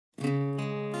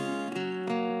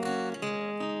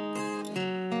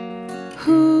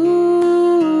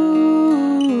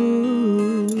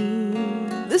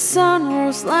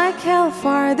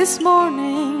bright this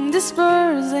morning,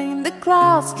 dispersing the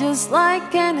clouds just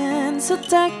like cannons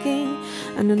attacking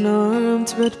an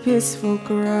unarmed but peaceful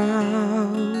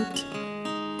crowd.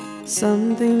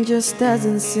 Something just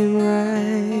doesn't seem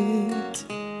right.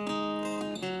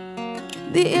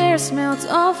 The air smelled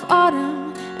of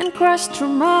autumn and crashed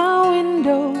through my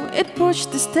window. It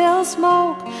pushed the stale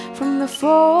smoke from the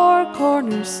four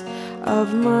corners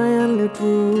of my unlit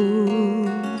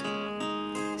room.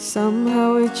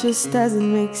 Somehow it just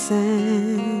doesn't make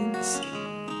sense.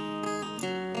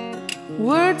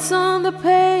 Words on the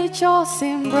page all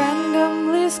seem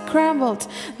randomly scrambled.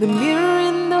 The mirror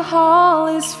in the hall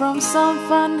is from some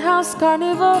funhouse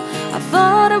carnival. I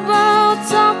thought about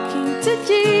talking to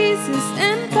Jesus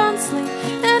and counseling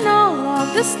and all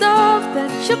of the stuff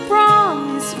that you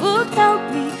promised would help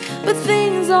me, but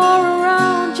things all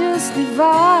around just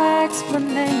defy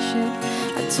explanation.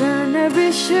 I turn to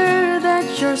be sure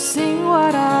that you're seeing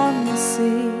what I'm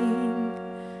seeing.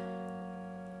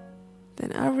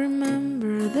 Then I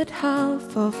remember that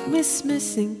half of me's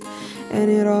missing, and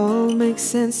it all makes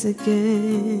sense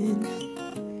again.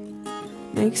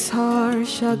 Makes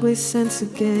harsh, ugly sense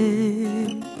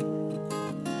again.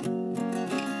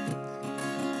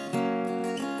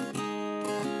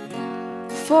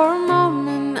 For a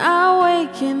moment I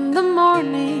wake in the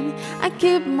morning, I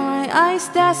keep my eyes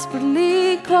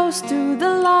desperately close to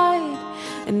the light,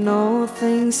 and all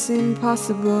things seem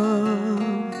possible.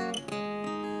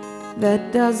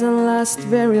 That doesn't last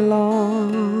very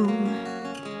long.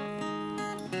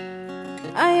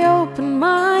 I open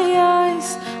my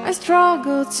eyes, I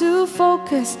struggle to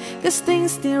focus, 'cause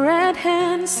things near at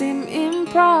hand seem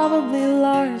improbably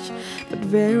large, but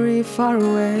very far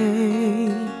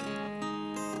away.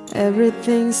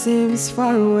 Everything seems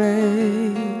far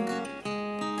away.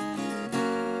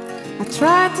 I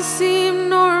try to seem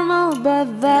normal, but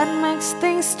that makes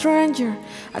things stranger.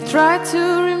 I try to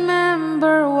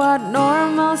remember what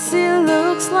normalcy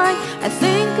looks like. I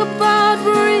think about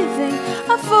breathing,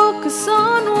 I focus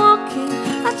on walking.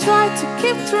 I try to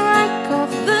keep track of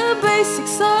the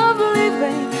basics of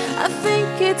living. I think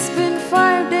it's been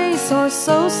 5 days or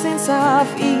so since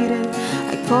I've eaten.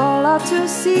 I call out to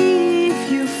see if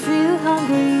you feel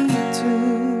hungry too.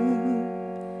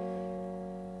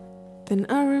 Then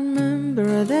I remember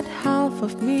that half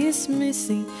of me is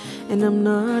missing, and I'm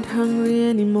not hungry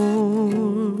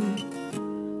anymore.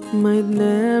 Might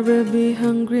never be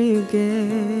hungry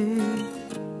again.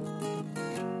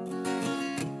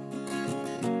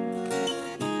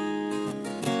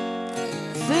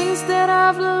 Things that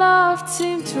I've loved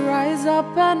seem to rise up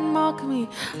and mock me.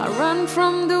 I run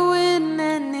from the wind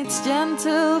and its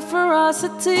gentle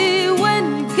ferocity. When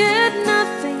you get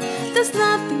nothing, there's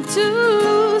nothing to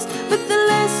lose. But the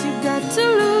less you got to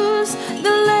lose,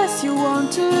 the less you want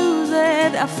to lose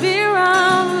it. I fear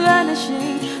I'm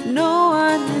vanishing, no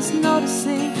one is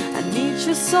noticing. I need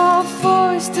your soft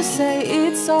voice to say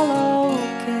it's all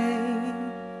okay.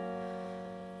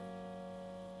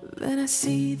 Then I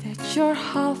see that your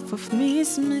half of me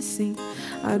is missing.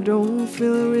 I don't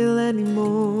feel real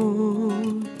anymore.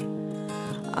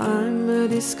 I'm a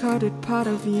discarded part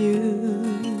of you,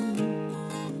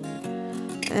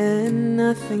 and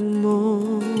nothing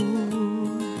more.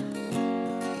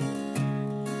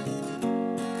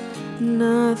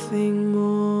 Nothing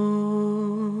more.